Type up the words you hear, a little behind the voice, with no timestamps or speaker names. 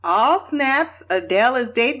All snaps, Adele is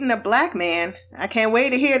dating a black man. I can't wait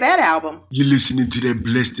to hear that album. You're listening to that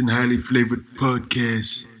blessed and highly flavored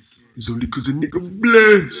podcast. It's only cause a nigga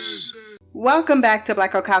blessed. Welcome back to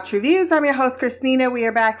Black Girl Couch Reviews. I'm your host, Christina. We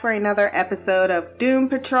are back for another episode of Doom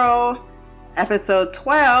Patrol. Episode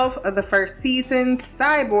 12 of the first season,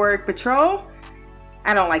 Cyborg Patrol.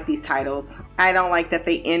 I don't like these titles. I don't like that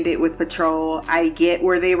they ended with Patrol. I get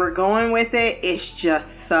where they were going with it. It's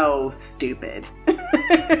just so stupid.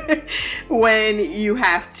 When you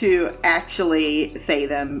have to actually say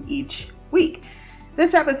them each week.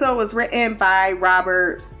 This episode was written by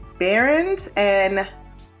Robert Behrens and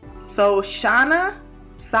Shoshana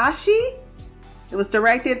Sashi. It was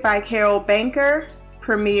directed by Carol Banker.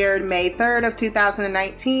 Premiered May 3rd of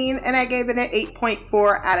 2019. And I gave it an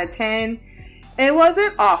 8.4 out of 10. It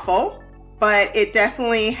wasn't awful, but it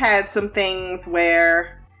definitely had some things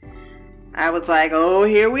where I was like, oh,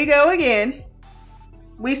 here we go again.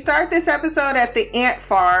 We start this episode at the ant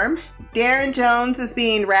farm. Darren Jones is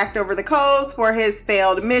being racked over the coals for his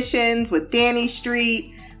failed missions with Danny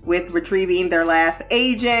Street, with retrieving their last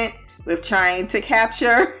agent, with trying to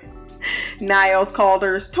capture Niles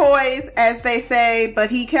Calder's toys, as they say, but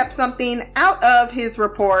he kept something out of his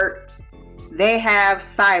report. They have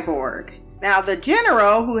Cyborg. Now, the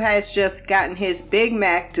general, who has just gotten his Big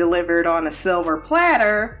Mac delivered on a silver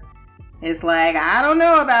platter, is like, I don't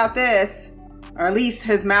know about this. Or at least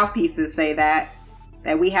his mouthpieces say that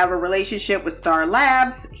we have a relationship with Star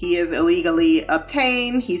Labs. He is illegally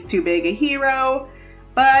obtained. He's too big a hero.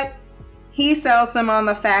 But he sells them on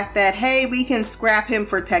the fact that, hey, we can scrap him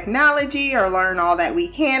for technology or learn all that we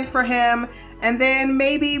can for him. And then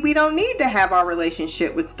maybe we don't need to have our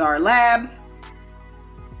relationship with Star Labs.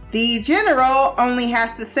 The general only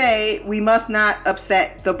has to say, we must not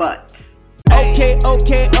upset the butts. Okay.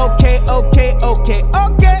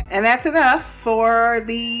 And that's enough for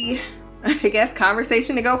the,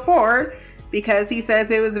 conversation to go forward, because he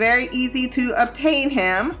says it was very easy to obtain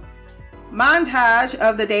him. Montage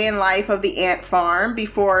of the day in life of the ant farm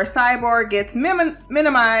before Cyborg gets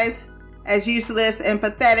minimized as useless and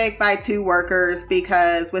pathetic by two workers,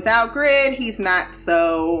 because without Grid, he's not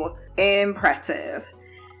so impressive.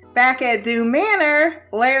 Back at Doom Manor,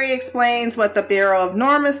 Larry explains what the Bureau of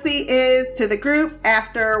Normancy is to the group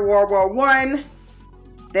after World War I.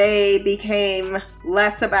 They became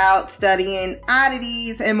less about studying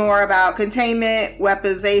oddities and more about containment,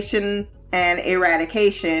 weaponization, and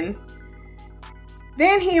eradication.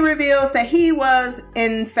 Then he reveals that he was,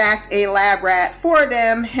 in fact, a lab rat for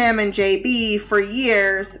them, him and JB, for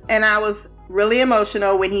years, and I was really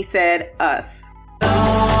emotional when he said us. You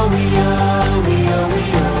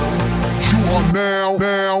are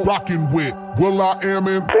now rocking with will.i.am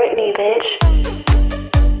in Britney, bitch.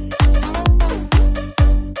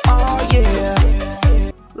 Oh,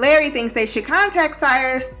 yeah. Larry thinks they should contact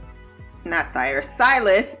Silas,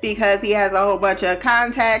 because he has a whole bunch of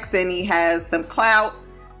contacts and he has some clout.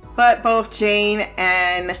 But both Jane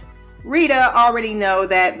and Rita already know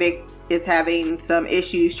that Vic is having some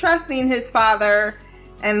issues trusting his father,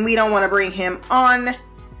 and we don't want to bring him on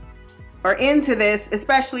or into this,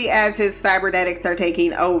 especially as his cybernetics are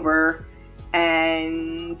taking over,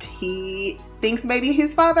 and he thinks maybe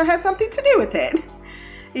his father has something to do with it.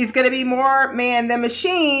 He's going to be more man than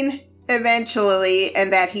machine eventually,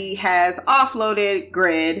 and that he has offloaded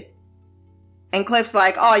Grid. And Cliff's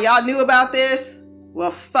like, oh, y'all knew about this?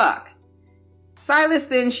 Well, fuck. Silas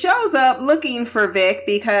then shows up looking for Vic,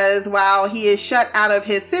 because while he is shut out of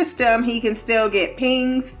his system, he can still get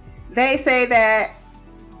pings. They say that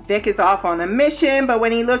Vic is off on a mission, but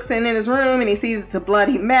when he looks in his room and he sees it's a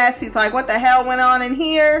bloody mess, he's like, what the hell went on in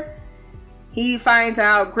here? He finds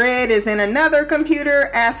out Grid is in another computer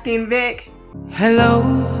asking Vic, hello,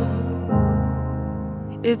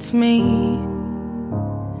 it's me.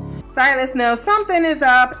 Silas knows something is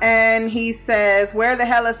up and he says, where the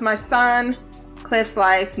hell is my son? Cliff's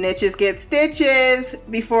like, snitches get stitches,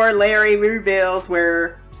 before Larry reveals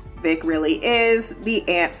where Vic really is, the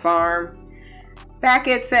ant farm. Back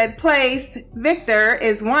at said place, Victor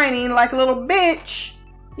is whining like a little bitch.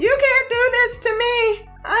 You can't do this to me.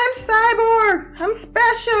 I'm Cyborg. I'm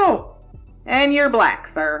special. And you're black,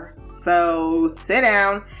 sir. So sit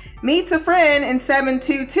down. Meets a friend in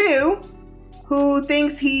 722 who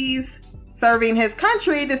thinks he's serving his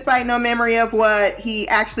country despite no memory of what he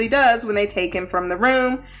actually does when they take him from the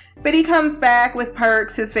room. But he comes back with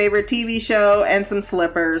Perks, his favorite TV show, and some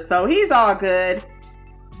slippers. So he's all good.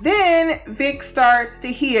 Then Vic starts to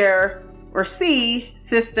hear or see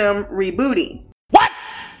system rebooting. What?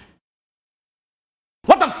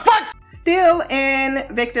 What the fuck? Still in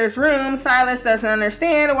Victor's room, Silas doesn't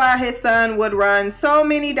understand why his son would run so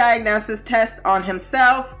many diagnosis tests on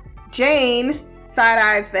himself. Jane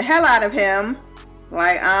side-eyes the hell out of him.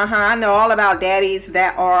 Like, I know all about daddies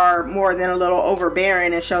that are more than a little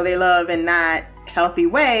overbearing and show they love in not healthy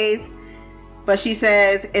ways. But she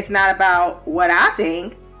says, it's not about what I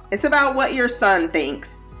think. It's about what your son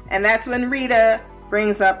thinks. And that's when Rita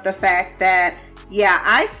brings up the fact that, yeah,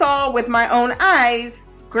 I saw with my own eyes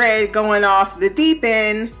Greg going off the deep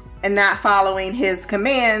end and not following his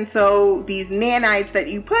command. So these nanites that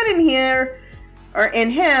you put in here or in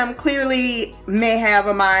him clearly may have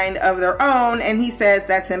a mind of their own. And he says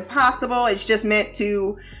that's impossible. It's just meant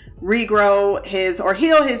to regrow his or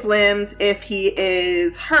heal his limbs if he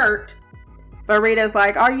is hurt. But Rita's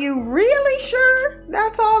like, are you really sure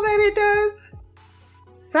that's all that it does?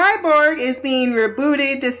 Cyborg is being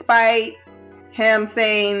rebooted despite him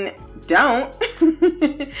saying don't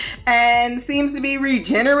and seems to be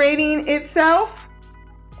regenerating itself,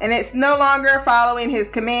 and it's no longer following his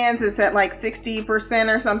commands. It's at like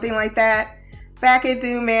 60% or something like that. Back at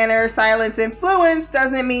Doom Manor, Silence influence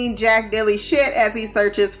doesn't mean jack dilly shit as he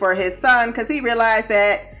searches for his son, because he realized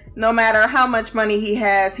that no matter how much money he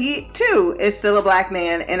has, he too is still a black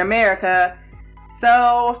man in America.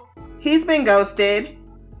 So he's been ghosted,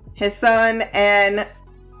 his son and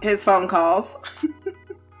his phone calls.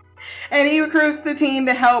 And he recruits the team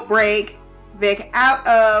to help break Vic out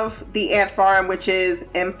of the ant farm, which is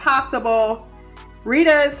impossible.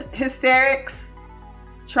 Rita's hysterics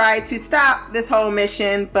try to stop this whole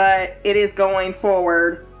mission, but it is going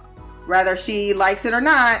forward, whether she likes it or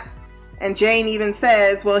not. And Jane even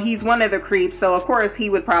says, well, he's one of the creeps, so of course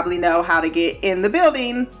he would probably know how to get in the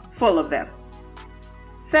building full of them.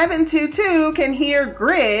 722 can hear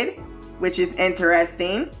Grid, which is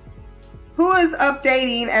interesting, who is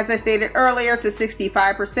updating, as I stated earlier, to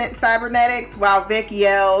 65% cybernetics, while Vic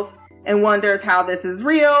yells and wonders how this is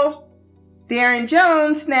real. Darren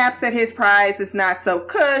Jones snaps that his prize is not so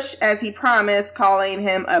cush as he promised, calling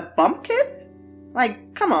him a bump kiss?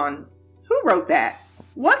 Like, come on, who wrote that?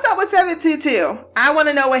 What's up with 722? I want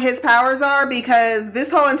to know what his powers are, because this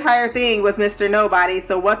whole entire thing was Mr. Nobody,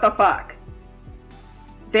 so what the fuck?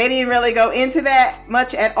 They didn't really go into that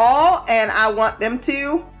much at all, and I want them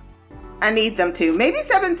to. I need them to. Maybe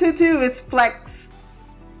 722 is Flex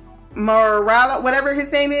Morales, whatever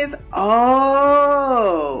his name is.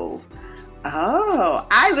 Oh.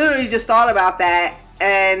 I literally just thought about that,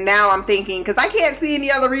 and now I'm thinking, because I can't see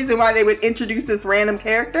any other reason why they would introduce this random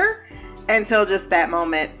character until just that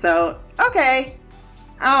moment. So, okay.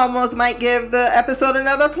 I almost might give the episode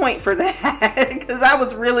another point for that, because I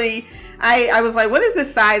was really, I was like, what is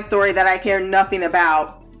this side story that I care nothing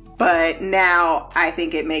about? But now I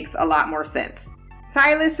think it makes a lot more sense.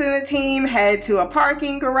 Silas and the team head to a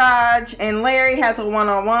parking garage, and Larry has a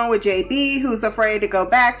one-on-one with JB, who's afraid to go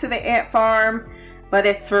back to the ant farm, but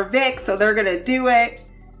it's for Vic, so they're gonna do it.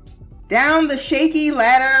 Down the shaky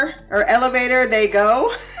ladder or elevator they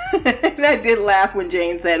go. And I did laugh when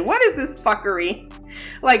Jane said, what is this fuckery?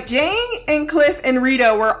 Like, Jane and Cliff and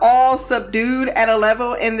Rita were all subdued at a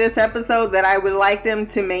level in this episode that I would like them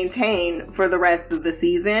to maintain for the rest of the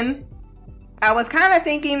season. I was kind of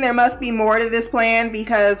thinking there must be more to this plan,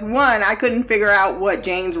 because one, I couldn't figure out what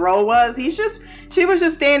Jane's role was. She was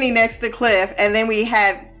just standing next to Cliff, and then we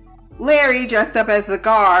had Larry dressed up as the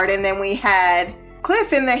guard, and then we had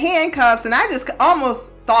Cliff in the handcuffs, and I just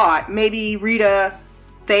almost thought maybe Rita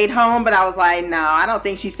stayed home, but I was like, no, I don't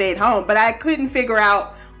think she stayed home. But I couldn't figure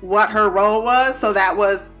out what her role was, so that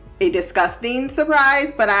was a disgusting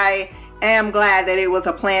surprise. But I am glad that it was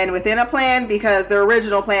a plan within a plan, because the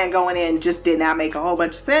original plan going in just did not make a whole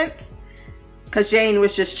bunch of sense, because Jane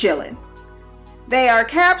was just chilling. They are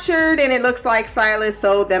captured, and it looks like Silas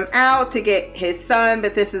sold them out to get his son,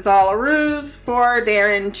 but this is all a ruse for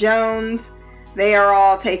Darren Jones. They are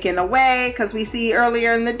all taken away, because we see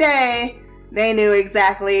earlier in the day they knew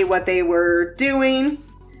exactly what they were doing.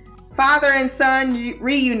 Father and son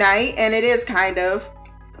reunite, and it is kind of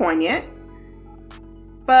poignant.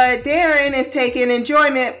 But Darren is taking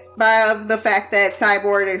enjoyment by the fact that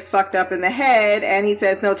Cyborg is fucked up in the head, and he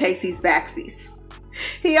says no takesies backsies.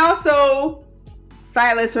 He also,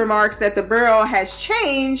 Silas remarks that the Bureau has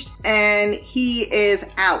changed and he is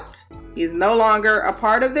out. He's no longer a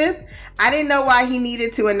part of this. I didn't know why he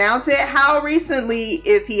needed to announce it. How recently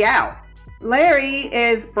is he out? Larry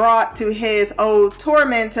is brought to his old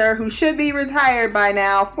tormentor, who should be retired by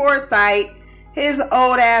now, Forsyth. His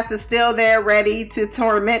old ass is still there, ready to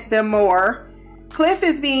torment them more. Cliff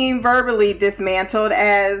is being verbally dismantled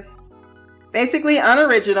as basically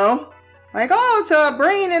unoriginal. Like, oh, to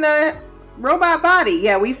bringing in a robot body.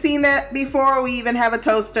 Yeah, we've seen that before. We even have a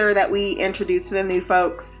toaster that we introduced to the new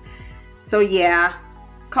folks. So yeah,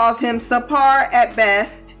 calls him subpar at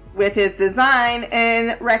best with his design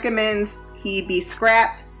and recommends he be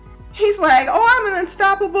scrapped. He's like, oh, I'm an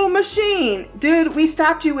unstoppable machine. Dude, we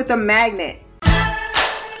stopped you with a magnet.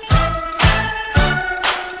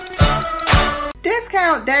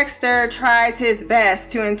 Discount Dexter tries his best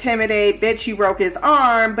to intimidate Bitch You Broke His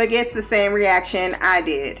Arm, but gets the same reaction I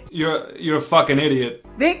did. You're a fucking idiot.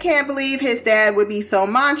 Vic can't believe his dad would be so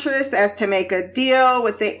monstrous as to make a deal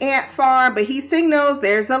with the ant farm, but he signals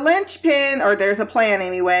there's a linchpin, or there's a plan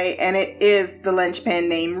anyway, and it is the linchpin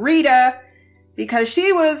named Rita, because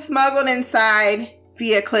she was smuggled inside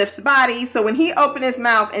via Cliff's body. So when he opened his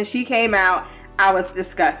mouth and she came out, I was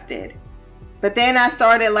disgusted. But then I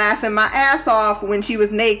started laughing my ass off when she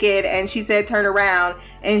was naked and she said, turn around.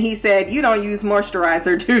 And he said, you don't use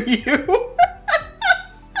moisturizer, do you?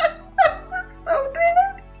 I was so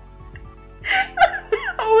dead.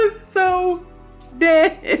 I was so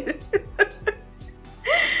dead.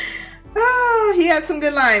 Oh, he had some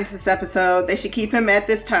good lines this episode. They should keep him at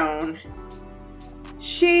this tone.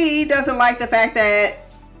 She doesn't like the fact that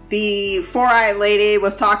the four-eyed lady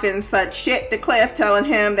was talking such shit to Cliff, telling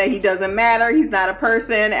him that he doesn't matter, he's not a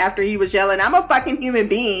person, after he was yelling, I'm a fucking human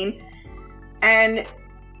being. And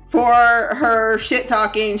for her shit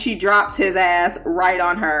talking, she drops his ass right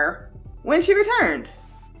on her when she returns.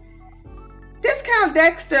 Discount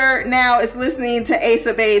Dexter now is listening to Ace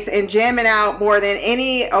of Base and jamming out more than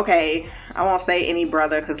any, okay, I won't say any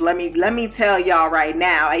brother, because let me tell y'all right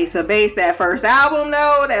now, Ace of Base, that first album,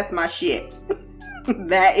 though, that's my shit.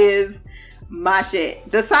 That is my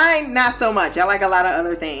shit. The Sign, not so much. I like a lot of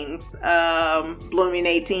other things. Blooming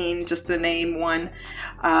 18, just to name one.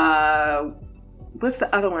 What's the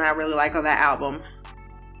other one I really like on that album?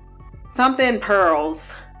 Something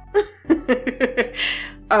Pearls.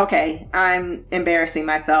 Okay, I'm embarrassing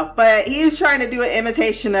myself. But he's trying to do an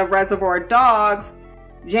imitation of Reservoir Dogs.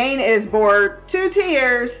 Jane is bored to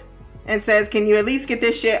tears and says, can you at least get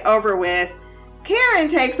this shit over with? Karen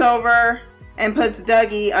takes over and puts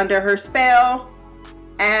Dougie under her spell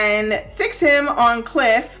and sicks him on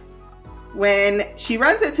Cliff when she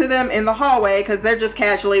runs into them in the hallway because they're just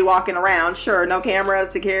casually walking around. Sure, no camera,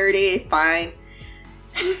 security, fine.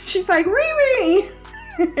 She's like, Riri!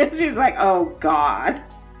 She's like, oh God.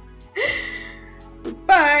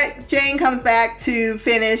 But Jane comes back to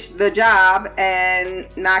finish the job and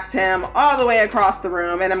knocks him all the way across the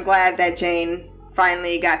room. And I'm glad that Jane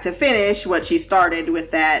finally got to finish what she started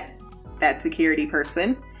with that security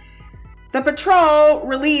person. The patrol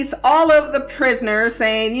release all of the prisoners,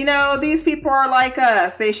 saying, you know, these people are like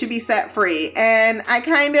us. They should be set free. And I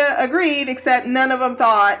kind of agreed, except none of them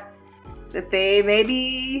thought that they may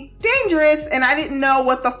be dangerous. And I didn't know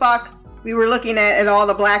what the fuck we were looking at all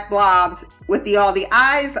the black blobs with all the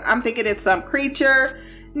eyes. I'm thinking it's some creature.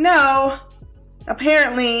 No,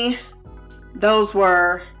 apparently those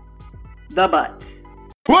were the butts.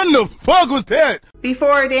 What the fuck was that?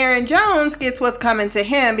 Before Darren Jones gets what's coming to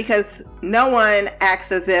him, because no one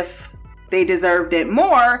acts as if they deserved it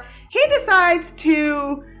more, he decides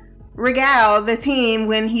to regale the team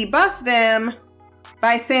when he busts them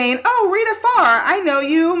by saying, oh, Rita Farr, I know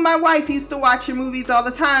you. My wife used to watch your movies all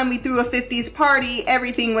the time. We threw a 50s party.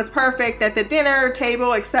 Everything was perfect at the dinner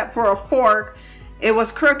table except for a fork. It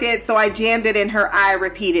was crooked, so I jammed it in her eye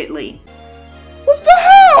repeatedly. What the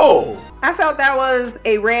hell? I felt that was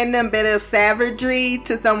a random bit of savagery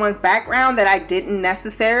to someone's background that I didn't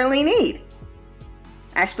necessarily need.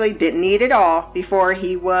 Actually, didn't need it all before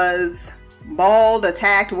he was mauled,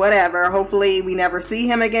 attacked, whatever. Hopefully we never see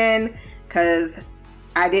him again, because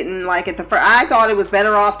I didn't like it I thought it was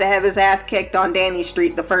better off to have his ass kicked on Danny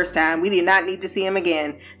Street the first time. We did not need to see him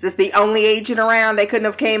again. Is this the only agent around? They couldn't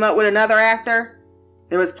have came up with another actor?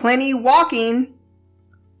 There was plenty walking.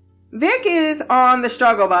 Vic is on the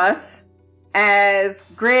struggle bus as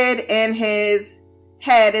Grid in his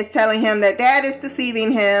head is telling him that Dad is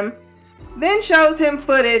deceiving him, then shows him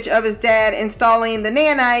footage of his dad installing the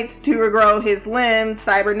nanites to regrow his limbs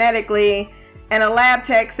cybernetically, and a lab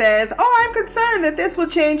tech says, oh, I'm concerned that this will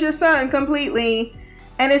change your son completely.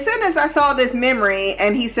 And as soon as I saw this memory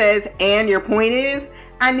and he says, and your point is,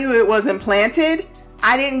 I knew it was implanted.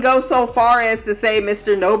 I didn't go so far as to say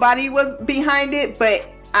Mr. Nobody was behind it, but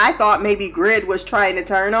I thought maybe Grid was trying to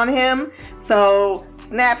turn on him. So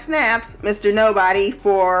snaps, Mr. Nobody,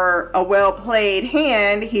 for a well-played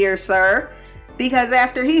hand here, sir. Because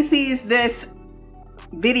after he sees this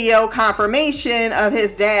video confirmation of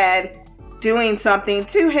his dad doing something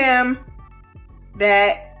to him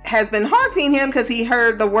that has been haunting him, because he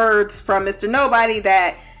heard the words from Mr. Nobody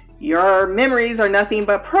that your memories are nothing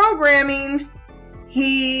but programming,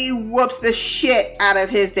 he whoops the shit out of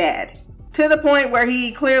his dad. To the point where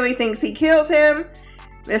he clearly thinks he kills him.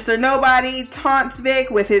 Mr. Nobody taunts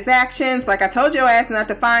Vic with his actions. Like, I told your ass not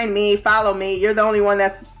to find me, follow me. You're the only one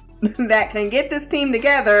that can get this team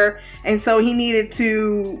together. And so he needed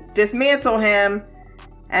to dismantle him.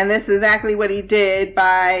 And this is exactly what he did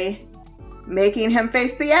by making him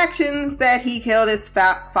face the actions that he killed his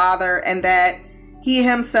father and that he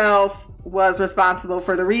himself was responsible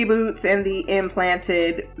for the reboots and the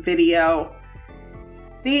implanted video.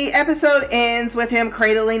 The episode ends with him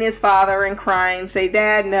cradling his father and crying, say,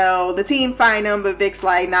 Dad, no. The team find him, but Vic's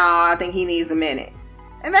like, nah, I think he needs a minute.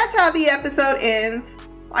 And that's how the episode ends.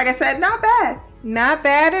 Like I said, not bad. Not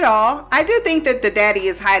bad at all. I do think that the daddy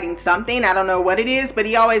is hiding something. I don't know what it is, but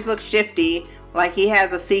he always looks shifty, like he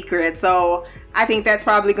has a secret. So I think that's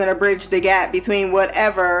probably going to bridge the gap between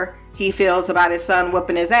whatever he feels about his son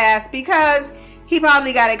whooping his ass, because he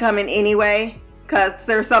probably got it coming anyway. Because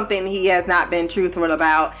there's something he has not been truthful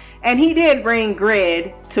about. And he did bring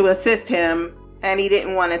Grid to assist him, and he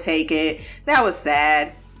didn't want to take it. That was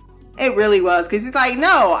sad. It really was. Because he's like,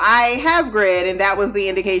 no, I have Grid. And that was the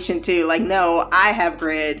indication too. Like, no, I have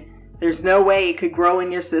Grid. There's no way it could grow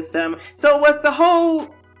in your system. So was the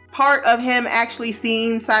whole part of him actually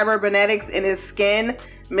seeing cybernetics in his skin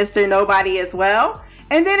Mr. Nobody as well?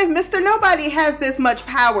 And then if Mr. Nobody has this much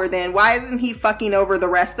power, then why isn't he fucking over the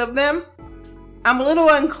rest of them? I'm a little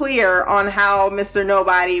unclear on how Mr.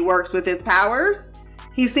 Nobody works with his powers.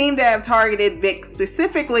 He seemed to have targeted Vic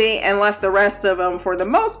specifically and left the rest of them, for the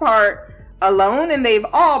most part, alone. And they've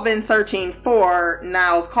all been searching for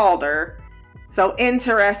Niles Caulder. So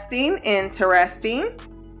interesting.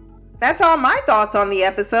 That's all my thoughts on the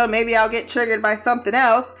episode. Maybe I'll get triggered by something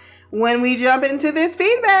else when we jump into this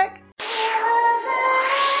feedback.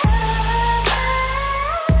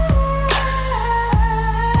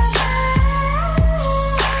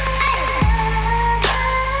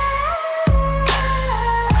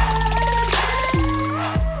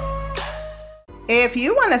 If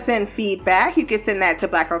you want to send feedback, you can send that to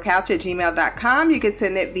blackgirlcouch@gmail.com. You can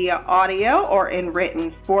send it via audio or in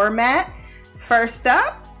written format. First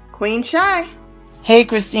up, Queen Shy. Hey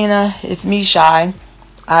Christina, it's me, Shy.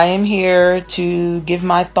 I am here to give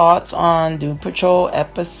my thoughts on Doom Patrol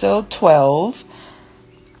episode 12.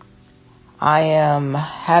 I am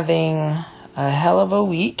having a hell of a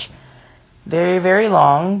week. Very, very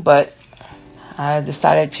long, but I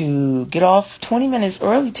decided to get off 20 minutes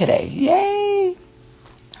early today. Yay!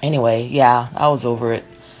 Anyway, yeah, I was over it.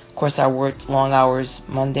 Of course, I worked long hours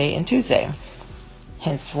Monday and Tuesday.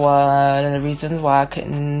 Hence one of the reasons why I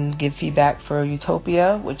couldn't give feedback for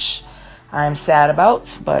Utopia, which I'm sad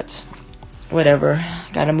about, but whatever.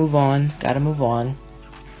 Gotta move on.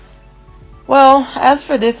 Well, as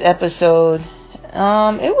for this episode,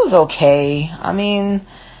 it was okay. I mean,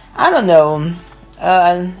 I don't know.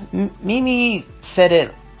 Mimi said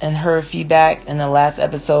it in her feedback in the last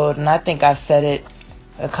episode, and I think I've said it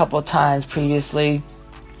a couple times previously,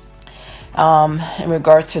 in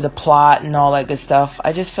regards to the plot and all that good stuff.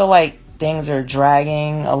 I just feel like things are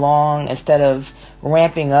dragging along instead of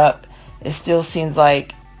ramping up. It still seems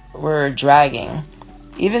like we're dragging.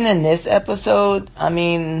 Even in this episode, I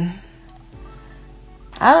mean,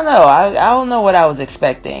 I don't know. I don't know what I was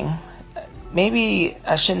expecting. Maybe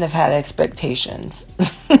I shouldn't have had expectations.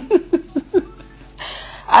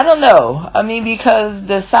 I don't know. I mean, because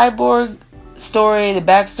the cyborg story, the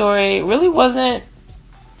backstory, really wasn't.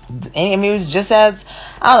 I mean, it was just as,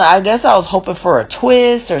 I don't know, I guess I was hoping for a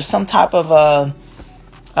twist or some type of a,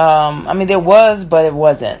 I mean, there was, but it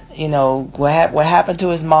wasn't. You know, what happened to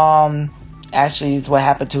his mom actually is what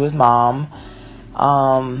happened to his mom.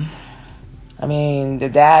 I mean, the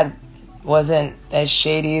dad wasn't as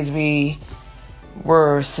shady as we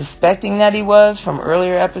were suspecting that he was from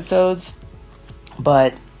earlier episodes.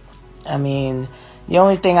 But, I mean, the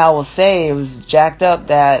only thing I will say, it was jacked up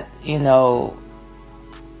that, you know,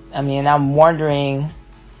 I mean, I'm wondering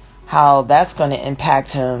how that's going to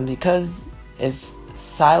impact him, because if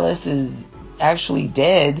Silas is actually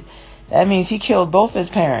dead, that means he killed both his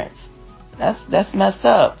parents. That's messed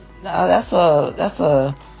up. That's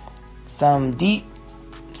some deep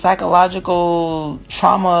psychological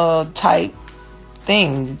trauma type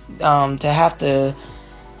thing to have to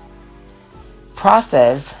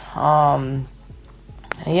process.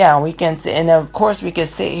 Yeah, we can, and of course we could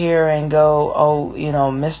sit here and go, oh, you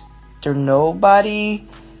know, Mr. Nobody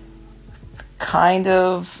kind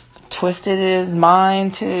of twisted his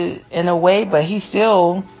mind in a way, but he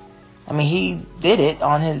still, I mean, he did it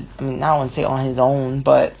on his, I mean, I don't want to say on his own,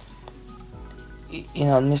 but, you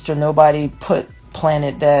know, Mr. Nobody put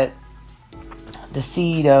planted that the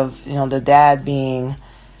seed of, the dad being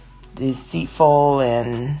deceitful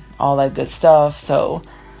and all that good stuff. So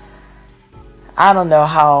I don't know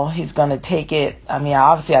how he's going to take it. I mean,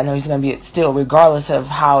 obviously I know he's going to be still, regardless of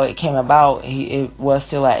how it came about, it was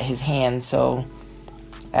still at his hand. So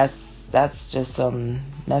that's just some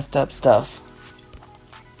messed up stuff.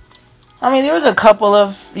 I mean, there was a couple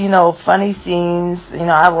of, funny scenes.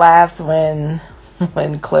 I laughed when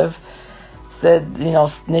Cliff said,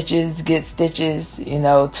 snitches get stitches,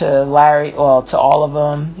 to Larry, well, to all of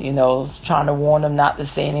them, trying to warn them not to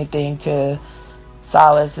say anything to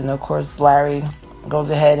Silas. And of course, Larry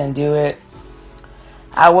goes ahead and do it.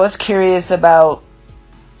 I was curious about,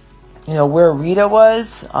 where Rita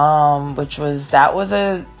was, that was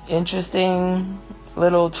a interesting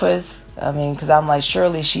little twist. I mean, because I'm like,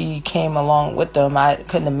 surely she came along with them. I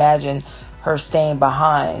couldn't imagine her staying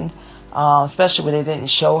behind, especially when they didn't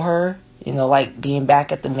show her, like being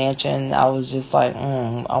back at the mansion. I was just like,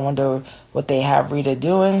 I wonder what they have Rita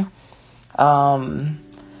doing.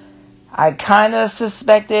 I kind of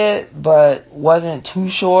suspected, but wasn't too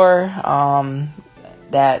sure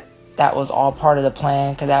that was all part of the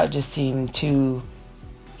plan, because that just seemed too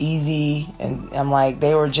easy. And I'm like,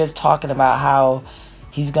 they were just talking about how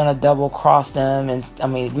he's gonna double cross them, and I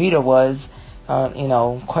mean, Rita was,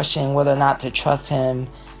 questioning whether or not to trust him,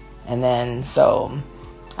 and then so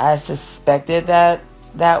I suspected that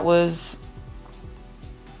was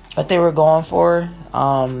what they were going for,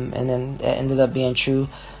 and then it ended up being true.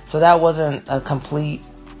 So that wasn't a complete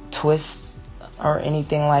twist or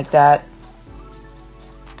anything like that.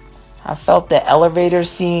 I felt the elevator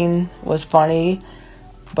scene was funny.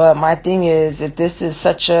 But my thing is, if this is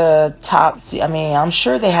such a top, I mean, I'm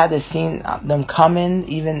sure they had this scene, them coming,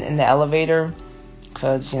 even in the elevator.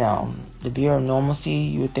 Because, the Bureau of Normalcy,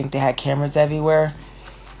 you would think they had cameras everywhere.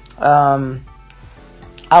 I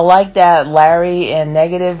like that Larry and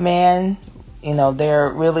Negative Man, they're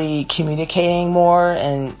really communicating more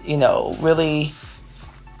and, really,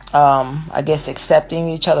 I guess, accepting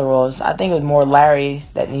each other roles. I think it was more Larry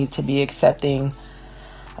that needs to be accepting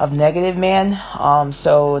of Negative Man.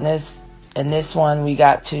 So in this one, we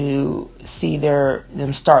got to see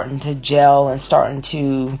them starting to gel and starting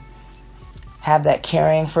to have that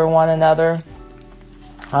caring for one another,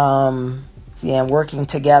 and working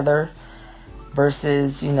together,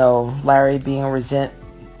 versus Larry being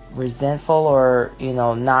resentful or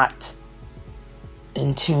not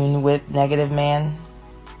in tune with Negative Man.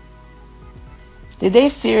 Did they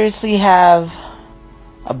seriously have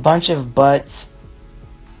a bunch of butts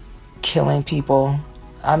killing people?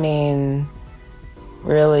 I mean,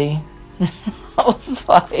 really? I was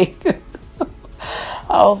like,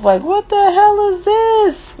 what the hell is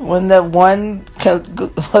this? When the one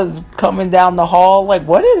was coming down the hall, like,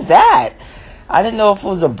 what is that? I didn't know if it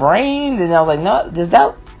was a brain. And I was like, no, is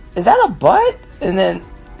that a butt? And then,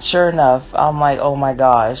 sure enough, I'm like, oh my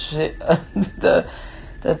gosh.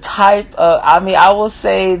 the type of, I mean, I will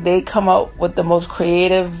say they come up with the most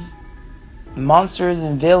creative monsters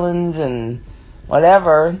and villains and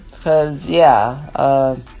whatever, because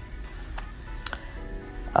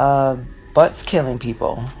butts killing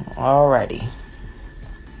people already.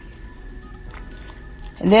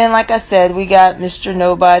 And then, like I said, we got Mr.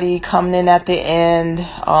 Nobody coming in at the end,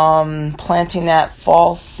 planting that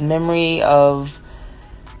false memory of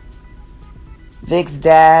Vic's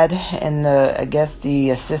dad and the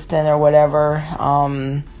assistant or whatever,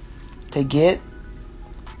 to get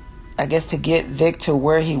Vic to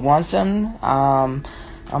where he wants him. I'm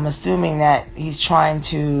assuming that he's trying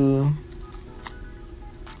to,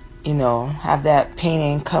 have that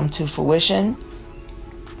painting come to fruition,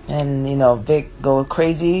 and Vic go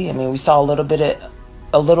crazy. I mean, we saw a little bit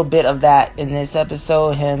of that in this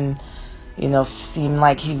episode. Him, seemed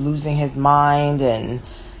like he's losing his mind, and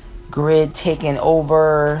Grid taking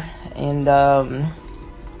over, and and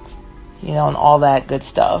all that good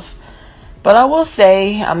stuff. But I will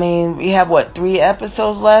say, I mean, we have 3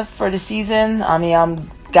 episodes left for the season. I mean, I'm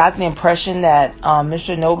got the impression that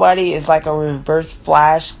Mr. Nobody is like a reverse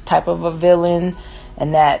Flash type of a villain,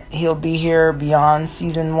 and that he'll be here beyond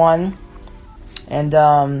season 1. And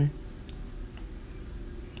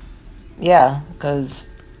because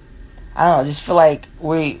I don't know, I just feel like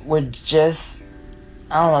we're just,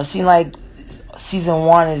 I don't know, it seems like season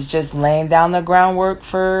 1 is just laying down the groundwork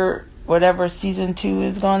for whatever season 2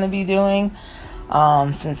 is going to be doing,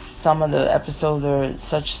 since some of the episodes are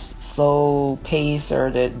such slow pace, or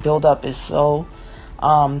the build up is slow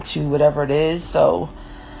to whatever it is. So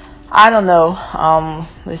I don't know,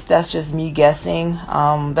 that's just me guessing,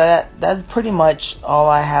 but that's pretty much all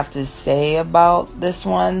I have to say about this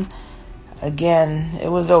one. again, it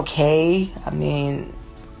was okay. I mean,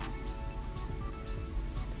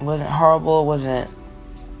 it wasn't horrible, it wasn't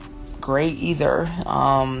great either.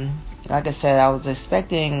 Like I said, I was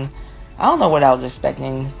expecting, I don't know what I was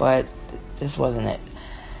expecting, but this wasn't it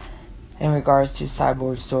in regards to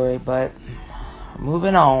Cyborg's story. But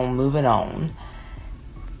moving on.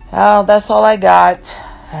 That's all I got.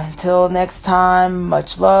 Until next time,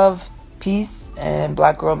 much love, peace, and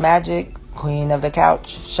Black Girl Magic, Queen of the Couch,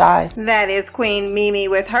 Shy. That is Queen Mimi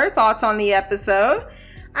with her thoughts on the episode.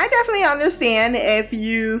 I definitely understand if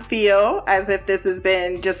you feel as if this has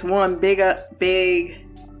been just one big, I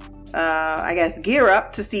guess, gear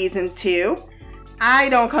up to season 2. I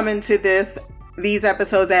don't come into these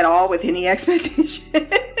episodes at all with any expectations.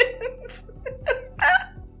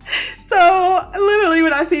 So literally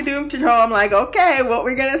when I see Doom Patrol, I'm like, okay, what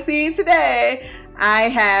we're gonna see today? I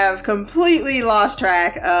have completely lost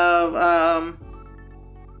track of,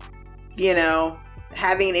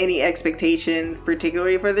 having any expectations,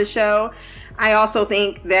 particularly for the show. I also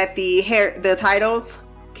think that the titles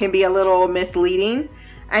can be a little misleading.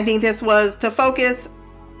 I think this was to focus,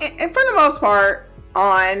 and for the most part,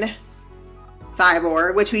 on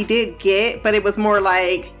Cyborg, which we did get, but it was more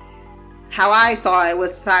like how I saw it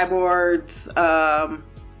was Cyborg's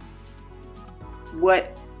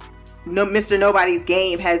what Mr. Nobody's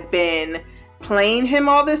game has been playing him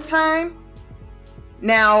all this time.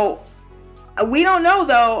 Now, we don't know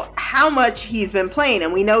though how much he's been playing,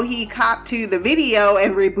 and we know he copped to the video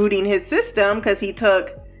and rebooting his system because he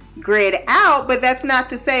took Grid out, but that's not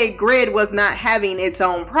to say Grid was not having its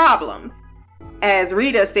own problems. As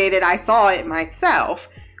Rita stated, I saw it myself.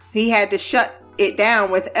 He had to shut it down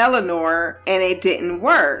with Eleanor and it didn't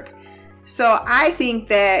work. So I think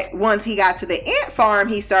that once he got to the ant farm,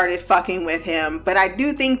 he started fucking with him. But I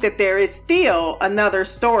do think that there is still another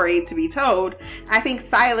story to be told. I think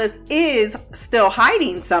Silas is still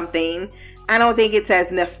hiding something. I don't think it's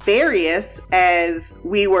as nefarious as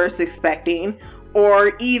we were suspecting,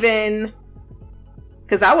 or even,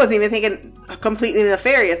 because I wasn't even thinking completely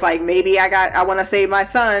nefarious, like maybe I want to save my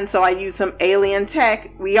son, so I use some alien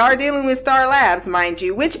tech. We are dealing with Star Labs, mind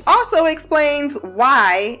you, which also explains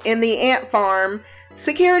why in the ant farm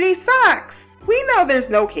security sucks. We know there's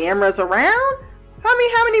no cameras around. How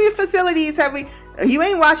many facilities have we? You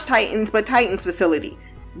ain't watched Titans, but Titans facility,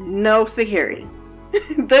 no security.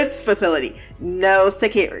 This facility, no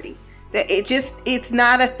security. It's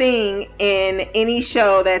not a thing in any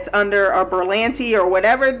show that's under a Berlanti or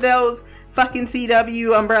whatever those fucking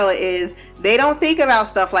CW umbrella is. They don't think about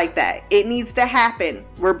stuff like that. It needs to happen.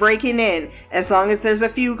 We're breaking in. As long as there's a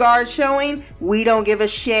few guards showing, we don't give a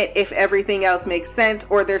shit if everything else makes sense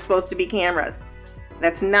or there's supposed to be cameras.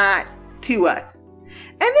 That's not to us.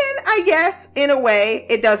 And then I guess in a way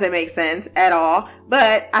it doesn't make sense at all,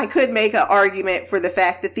 but I could make an argument for the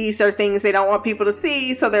fact that these are things they don't want people to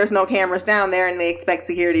see, so there's no cameras down there and they expect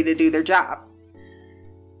security to do their job.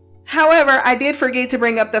 However, I did forget to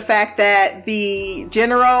bring up the fact that the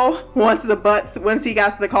general, once he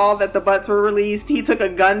got the call that the butts were released, he took a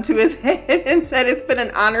gun to his head and said, "It's been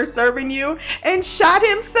an honor serving you," and shot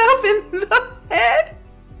himself in the head.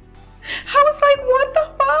 I was like, what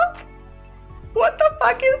the fuck? What the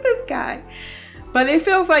fuck is this guy? But it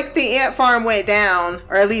feels like the ant farm went down,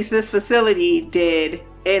 or at least this facility did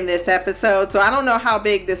in this episode. So I don't know how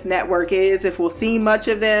big this network is, if we'll see much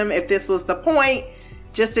of them, if this was the point,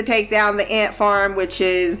 just to take down the ant farm, which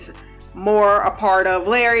is more a part of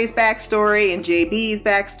Larry's backstory and JB's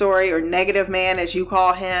backstory, or Negative Man as you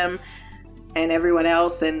call him, and everyone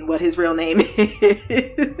else, and what his real name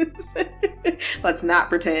is. Let's not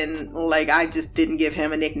pretend like I just didn't give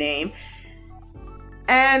him a nickname.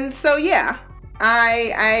 And so, yeah,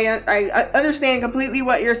 I understand completely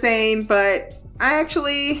what you're saying, but I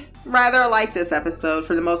actually rather like this episode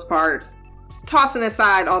for the most part, tossing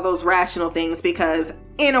aside all those rational things, because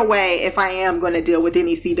in a way, if I am going to deal with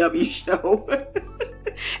any CW show,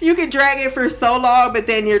 you could drag it for so long, but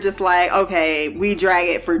then you're just like, okay, we drag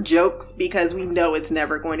it for jokes because we know it's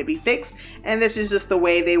never going to be fixed. And this is just the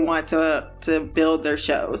way they want to build their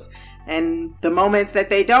shows. And the moments that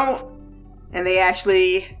they don't, and they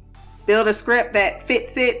actually build a script that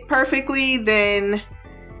fits it perfectly, then,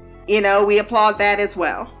 we applaud that as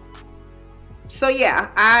well. So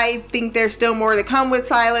yeah, I think there's still more to come with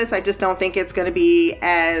Silas. I just don't think it's going to be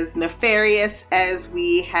as nefarious as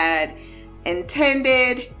we had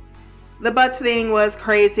intended. The butts thing was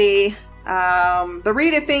crazy. The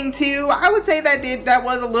Rita thing too, I would say that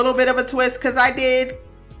was a little bit of a twist, because I did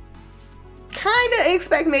kind of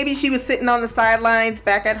expect maybe she was sitting on the sidelines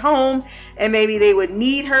back at home and maybe they would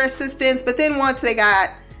need her assistance. But then once they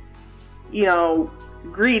got,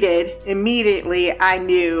 greeted, immediately I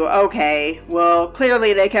knew, okay, well,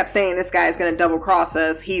 clearly they kept saying this guy's going to double cross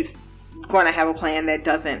us. He's going to have a plan that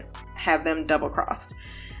doesn't have them double crossed.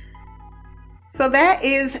 So that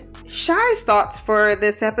is Shy's thoughts for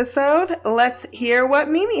this episode. Let's hear what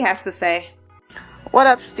Mimi has to say. What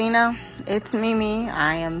up, Stina? It's Mimi.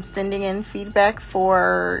 I am sending in feedback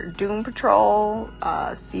for Doom Patrol,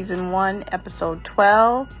 Season 1, Episode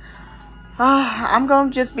 12. I'm going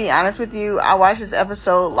to just be honest with you. I watched this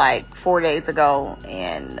episode like 4 days ago,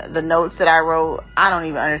 and the notes that I wrote, I don't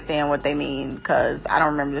even understand what they mean, because I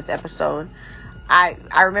don't remember this episode. I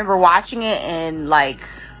remember watching it and like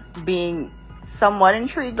being somewhat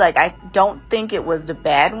intrigued. Like, I don't think it was the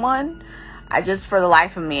bad one. I just, for the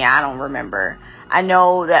life of me, I don't remember. I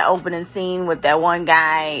know that opening scene with that one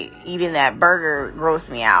guy eating that burger grossed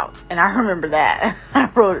me out, and I remember that. I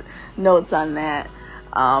wrote notes on that.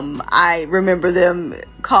 I remember them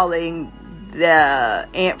calling the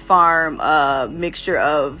ant farm a mixture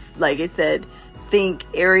of, like it said, think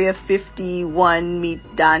Area 51 meets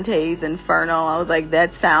Dante's Inferno. I was like,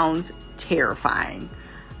 that sounds terrifying.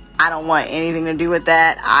 I don't want anything to do with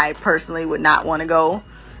that. I personally would not want to go,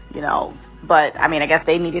 but I mean, I guess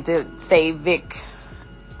they needed to save Vic.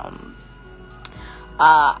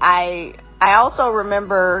 I also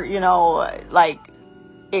remember, like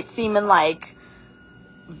it seeming like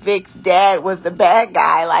Vic's dad was the bad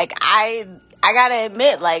guy. Like, I gotta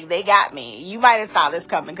admit, like, they got me. You might have saw this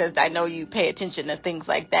coming, because I know you pay attention to things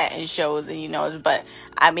like that in shows, and but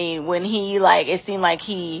I mean, when he, like, it seemed like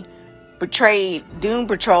he betrayed Doom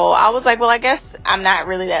Patrol, I was like, well, I guess I'm not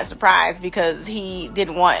really that surprised, because he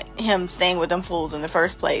didn't want him staying with them fools in the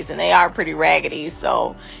first place, and they are pretty raggedy,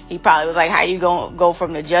 so he probably was like, how you gonna go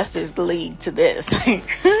from the Justice League to this?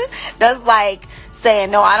 That's like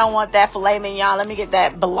saying, no, I don't want that filet mignon, let me get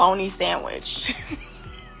that bologna sandwich.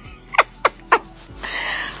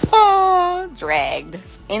 Oh, dragged.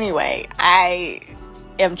 Anyway, I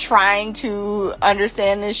am trying to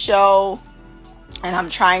understand this show, and I'm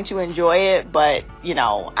trying to enjoy it, but,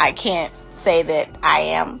 I can't say that I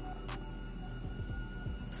am.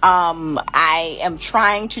 I am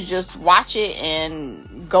trying to just watch it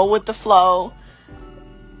and go with the flow.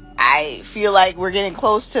 I feel like we're getting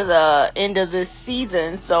close to the end of this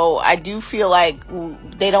season, so I do feel like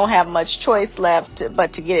they don't have much choice left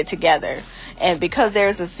but to get it together. And because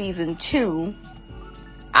there's a season 2,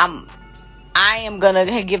 I am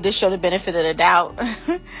gonna give this show the benefit of the doubt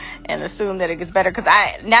and assume that it gets better. Because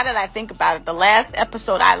now that I think about it, the last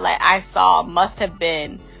episode I saw must have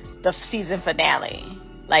been the season finale.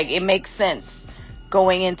 Like, it makes sense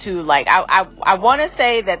going into, like, I want to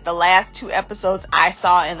say that the last 2 episodes I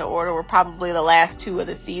saw in the order were probably the last 2 of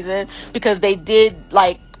the season, because they did,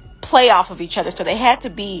 like, play off of each other, so they had to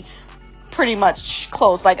be pretty much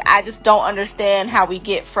close. Like, I just don't understand how we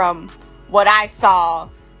get from what I saw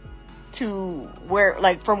to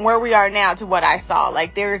from where we are now to what I saw.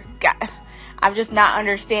 Like, I'm just not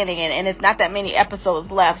understanding it, and it's not that many episodes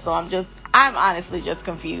left, so I'm honestly just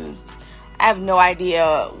confused. I have no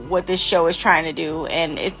idea what this show is trying to do,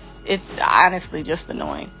 and it's honestly just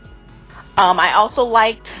annoying. I also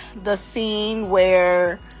liked the scene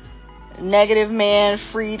where Negative Man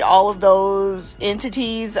freed all of those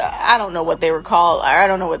entities. I don't know what they were called, or I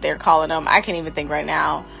don't know what they're calling them. I can't even think right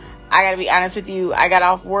now. I gotta be honest with you, I got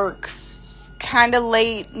off work kind of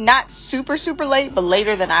late, not super late, but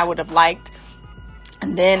later than I would have liked,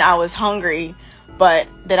 and then I was hungry. But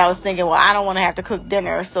then I was thinking, well, I don't want to have to cook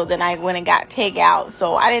dinner. So then I went and got takeout.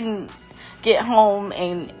 So I didn't get home,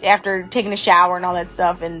 and after taking a shower and all that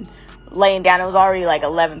stuff and laying down, it was already like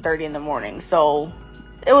 11:30 in the morning. So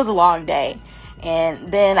it was a long day. And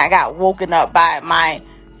then I got woken up by my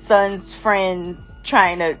son's friend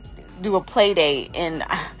trying to do a play date. And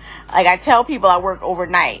like, I tell people I work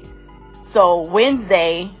overnight. So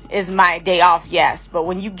Wednesday is my day off, yes. But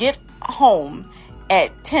when you get home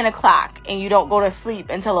at 10 o'clock and you don't go to sleep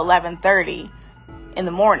until 11:30 in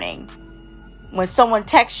the morning, when someone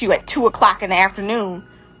texts you at 2 o'clock in the afternoon,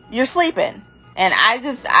 you're sleeping. And I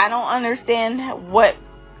don't understand what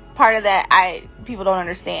part of that people don't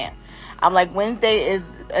understand. I'm like, Wednesday is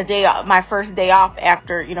a day off, my first day off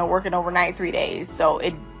after, working overnight 3 days. So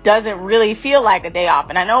it doesn't really feel like a day off.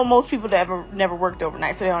 And I know most people never worked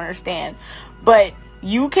overnight, so they don't understand. But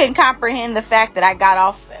you can comprehend the fact that I got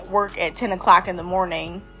off work at 10 o'clock in the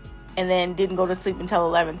morning and then didn't go to sleep until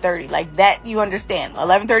 11:30. Like, that, you understand.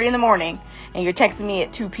 11:30 in the morning, and you're texting me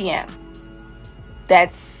at 2 p.m.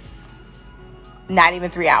 That's not even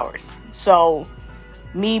 3 hours. So,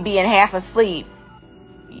 me being half asleep,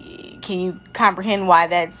 can you comprehend why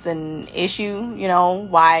that's an issue?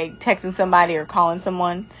 Why texting somebody or calling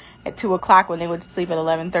someone at 2 o'clock when they went to sleep at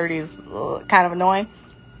 11:30 is kind of annoying.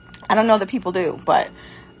 I don't know that people do, but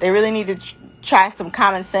they really need to try some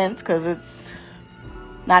common sense because it's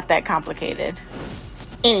not that complicated.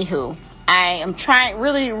 Anywho, I am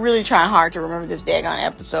really, really trying hard to remember this daggone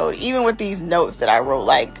episode, even with these notes that I wrote.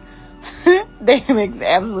 Like, they make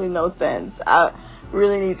absolutely no sense. I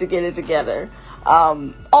really need to get it together.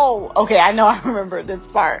 Okay, I know I remember this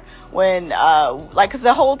part when, cause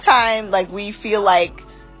the whole time, like, we feel like,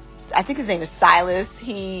 I think his name is Silas,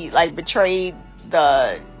 he, like, betrayed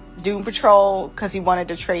the Doom Patrol because he wanted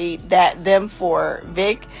to trade them for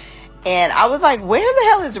Vic. And I was like, where the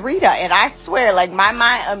hell is Rita? And I swear, like, my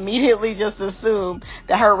mind immediately just assumed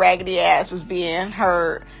that her raggedy ass was being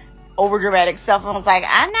her overdramatic self, and was like,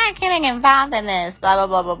 I'm not getting involved in this, blah,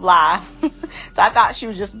 blah, blah, blah, blah. So I thought she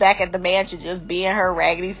was just back at the mansion, just being her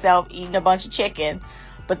raggedy self, eating a bunch of chicken.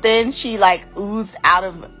 But then she, like, oozed out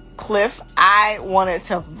of Cliff. I wanted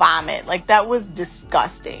to vomit. Like, that was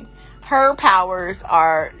disgusting. Her powers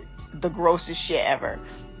are the grossest shit ever.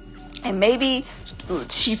 And maybe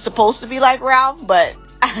she's supposed to be like Ralph, but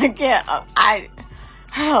I can't,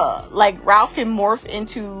 like, Ralph can morph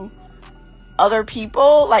into other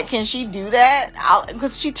people. Like, can she do that?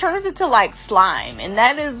 Because she turns into, like, slime, and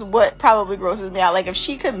that is what probably grosses me out. Like, if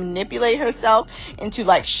she could manipulate herself into,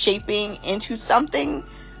 like, shaping into something,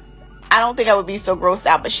 I don't think I would be so grossed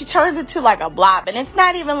out. But she turns into, like, a blob, and it's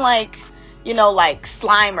not even like, you know, like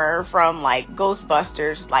Slimer from, like,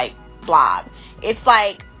 Ghostbusters, like, blob. It's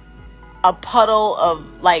like a puddle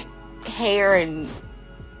of, like, hair and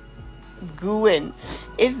goo, and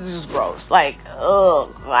it's just gross. Like,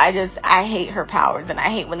 ugh. I hate her powers, and I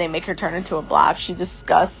hate when they make her turn into a blob. She's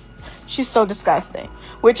so disgusting.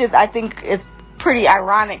 Which is, I think, it's pretty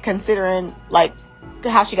ironic considering, like,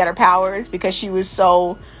 how she got her powers, because she was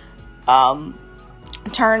so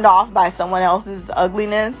turned off by someone else's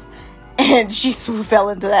ugliness, and she fell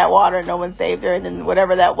into that water and no one saved her, and then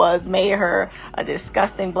whatever that was made her a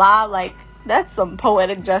disgusting blob. Like, that's some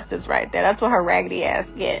poetic justice right there. That's what her raggedy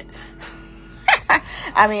ass get.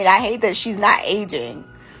 I mean, I hate that she's not aging,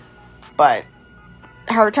 but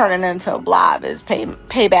her turning into a blob is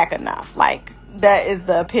payback enough. Like, that is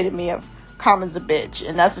the epitome of karma's a bitch,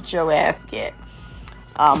 and that's what your ass get.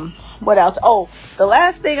 What else? Oh, the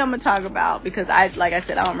last thing I'm gonna talk about, because like I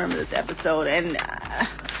said, I don't remember this episode, and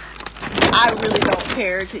I really don't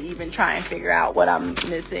care to even try and figure out what I'm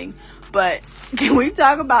missing. But can we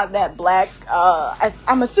talk about that black,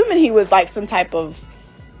 I'm assuming he was like some type of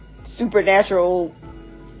supernatural,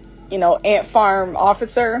 you know, ant farm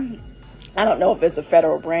officer. I don't know if it's a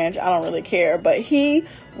federal branch. I don't really care. But he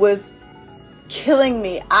was killing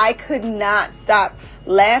me. I could not stop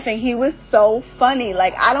laughing. He was so funny.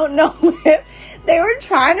 Like, I don't know if they were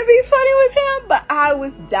trying to be funny with him, but I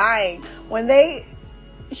was dying. When they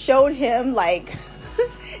showed him, like,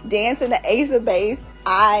 dancing the Ace of Base,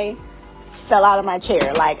 I fell out of my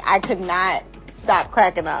chair. Like, I could not stop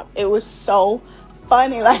cracking up. It was so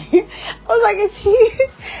funny. Like, I was like,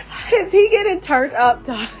 is he getting turned up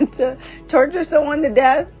to torture someone to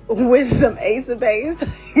death with some Ace of Base?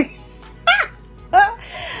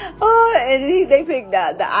 And they picked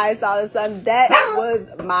the I Saw the Sun. That was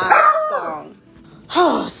my song.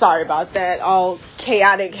 Oh, sorry about that. All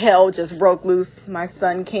chaotic hell just broke loose. My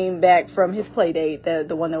son came back from his play date,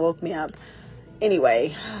 the one that woke me up.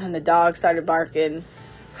 Anyway, and the dog started barking.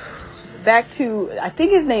 Back to, I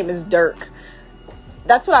think his name is Dirk.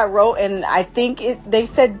 That's what I wrote, and I think they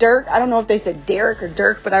said Dirk. I don't know if they said Derek or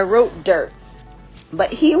Dirk, but I wrote Dirk.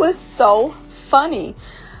 But he was so funny.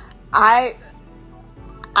 I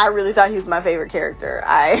really thought he was my favorite character.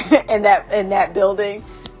 In that building,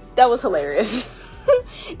 that was hilarious.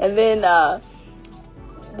 And then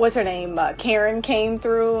what's her name? Karen came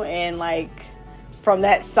through, and like from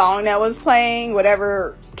that song that was playing,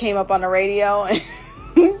 whatever came up on the radio, and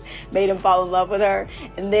made him fall in love with her.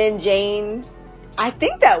 And then Jane, I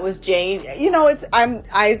think that was Jane. You know,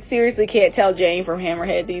 I seriously can't tell Jane from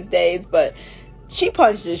Hammerhead these days, but she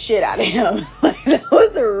punched the shit out of him. Like, that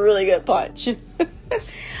was a really good punch.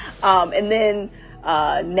 And then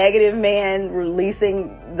Negative Man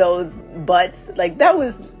releasing those butts, like, that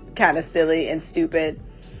was kind of silly and stupid,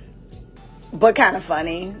 but kind of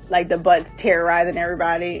funny. Like, the butts terrorizing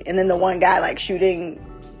everybody, and then the one guy like shooting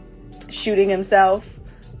himself.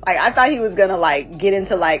 Like, I thought he was gonna like get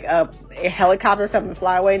into like a helicopter or something and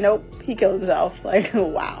fly away. Nope, he killed himself. Like,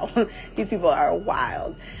 wow, these people are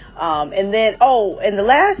wild. And then, and the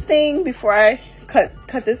last thing before I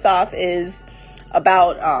cut this off is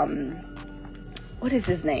about what is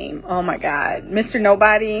his name? Oh my God, Mr.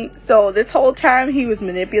 Nobody. So this whole time he was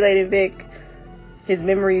manipulating Vic. His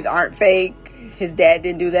memories aren't fake. his dad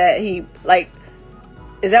didn't do that. He, like,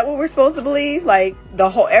 is that what we're supposed to believe? Like,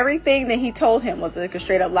 everything that he told him was like a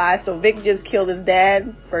straight up lie. So Vic just killed his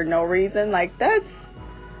dad for no reason. Like, that's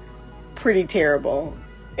pretty terrible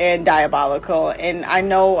and diabolical. And I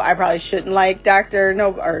know I probably shouldn't like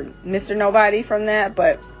Mr. Nobody from that,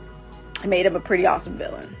 but it made him a pretty awesome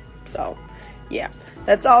villain. So, yeah,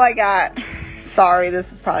 that's all I got. Sorry,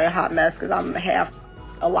 this is probably a hot mess because I'm half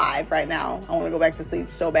alive right now. I want to go back to sleep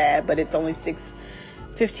so bad, but it's only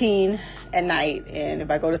 6:15 at night, and if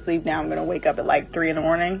I go to sleep now, I'm going to wake up at like 3 in the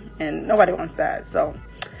morning, and nobody wants that. So,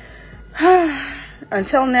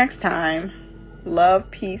 until next time, love,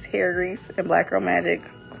 peace, hair grease, and Black Girl Magic.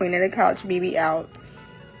 Queen of the Couch, BB out.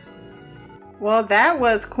 Well, that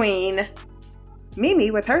was Queen Mimi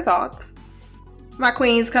with her thoughts. My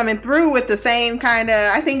queen's coming through with the same kind of,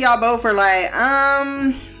 I think y'all both are like,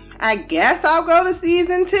 I guess I'll go to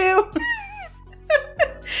season 2.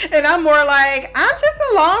 And I'm more like, I'm just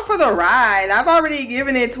along for the ride. I've already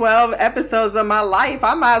given it 12 episodes of my life.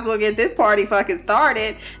 I might as well get this party fucking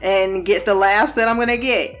started and get the laughs that I'm gonna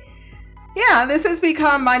get. Yeah, this has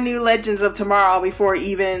become my new Legends of Tomorrow before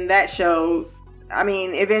even that show. I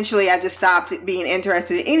mean, eventually I just stopped being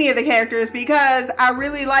interested in any of the characters because I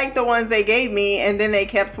really liked the ones they gave me, and then they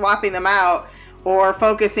kept swapping them out or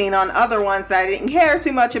focusing on other ones that I didn't care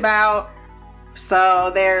too much about.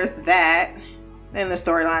 So there's that. Then the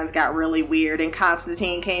storylines got really weird and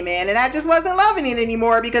Constantine came in and I just wasn't loving it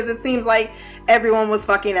anymore because it seems like everyone was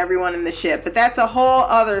fucking everyone in the ship. But that's a whole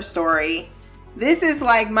other story. This is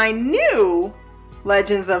like my new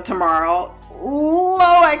Legends of Tomorrow.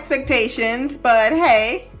 Low expectations, but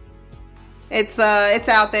hey, it's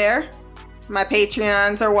out there. My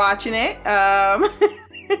Patreons are watching it.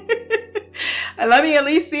 Let me at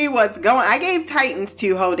least see what's going. I gave Titans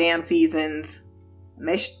 2 whole damn seasons.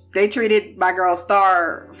 They treated my girl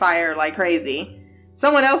Starfire like crazy.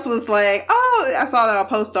 Someone else was like, oh, I saw that I'll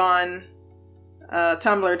post on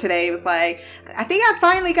Tumblr today. It was like, I think I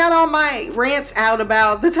finally got all my rants out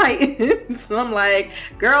about the Titans. So I'm like,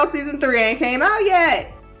 girl, season 3 ain't came out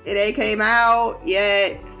yet. It ain't came out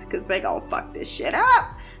yet because they gonna fuck this shit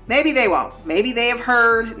up. Maybe they won't. Maybe they have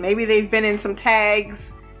heard. Maybe they've been in some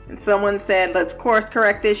tags and someone said, let's course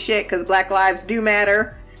correct this shit because Black lives do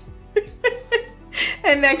matter.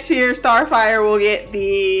 And next year Starfire will get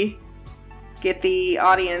the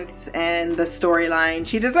audience and the storyline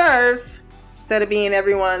she deserves instead of being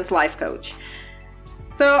everyone's life coach.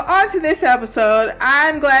 So on to this episode.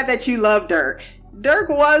 I'm glad that you love Dirk. Dirk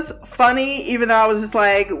was funny, even though I was just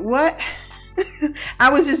like, what?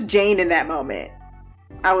 I was just Jane in that moment.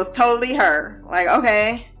 I was totally her. Like,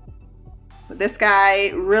 okay, this guy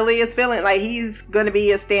really is feeling like he's going to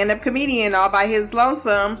be a stand-up comedian all by his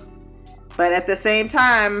lonesome. But at the same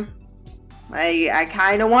time, I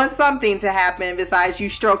kind of want something to happen besides you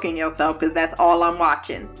stroking yourself because that's all I'm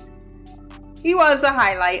watching. He was the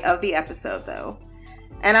highlight of the episode, though.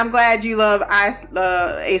 And I'm glad you love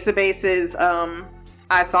Ace of Base's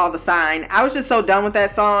I Saw the Sign. I was just so done with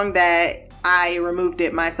that song that I removed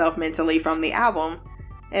it myself mentally from the album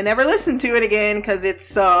and never listened to it again because it's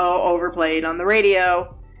so overplayed on the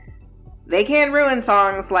radio. They can't ruin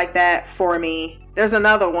songs like that for me. There's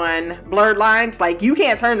another one, Blurred Lines. Like, you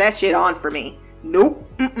can't turn that shit on for me. Nope.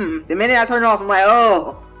 The minute I turn it off, I'm like,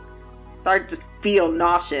 oh. Start to just feel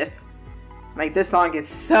nauseous. Like, this song is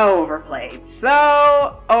so overplayed.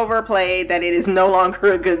 So overplayed that it is no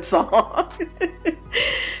longer a good song.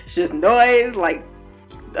 It's just noise, like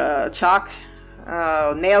nails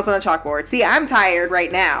on a chalkboard. See, I'm tired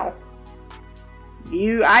right now.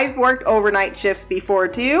 I've worked overnight shifts before,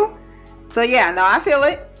 too. So, yeah, no, I feel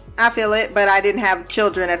it, but I didn't have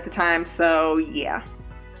children at the time, so yeah.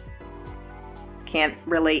 Can't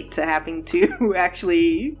relate to having to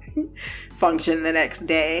actually function the next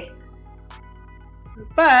day.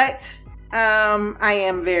 But, I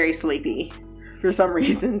am very sleepy for some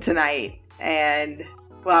reason tonight. And,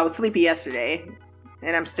 well, I was sleepy yesterday,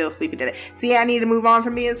 and I'm still sleepy today. See, I need to move on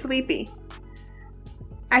from being sleepy.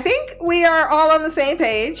 I think we are all on the same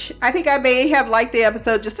page. I think I may have liked the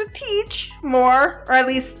episode just a teach more, or at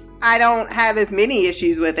least I don't have as many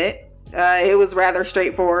issues with it. It was rather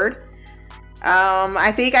straightforward.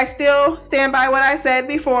 I think I still stand by what I said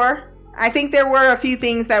before. I think there were a few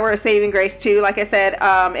things that were a saving grace too. Like I said,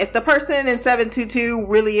 if the person in 722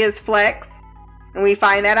 really is Flex, and we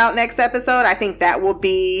find that out next episode, I think that will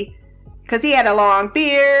be, because he had a long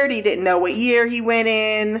beard, he didn't know what year he went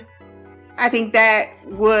in. I think that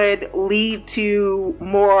would lead to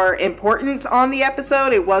more importance on the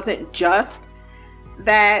episode. It wasn't just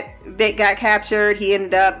that Vic got captured. He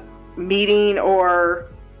ended up meeting or,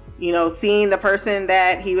 seeing the person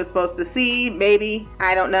that he was supposed to see, maybe,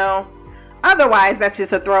 I don't know. Otherwise, that's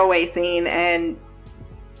just a throwaway scene, and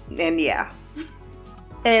yeah.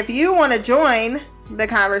 If you want to join the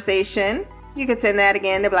conversation, you can send that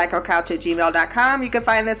again to blackgirlcouch@gmail.com. You can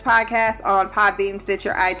find this podcast on Podbean,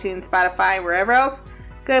 Stitcher, iTunes, Spotify, and wherever else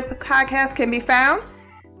good podcasts can be found.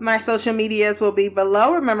 My social medias will be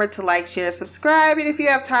below. Remember to like, share, subscribe, and if you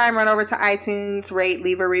have time, run over to iTunes, rate,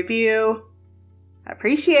 leave a review. I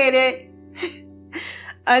appreciate it.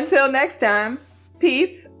 Until next time,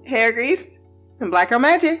 peace, hair grease, and Black Girl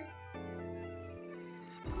Magic.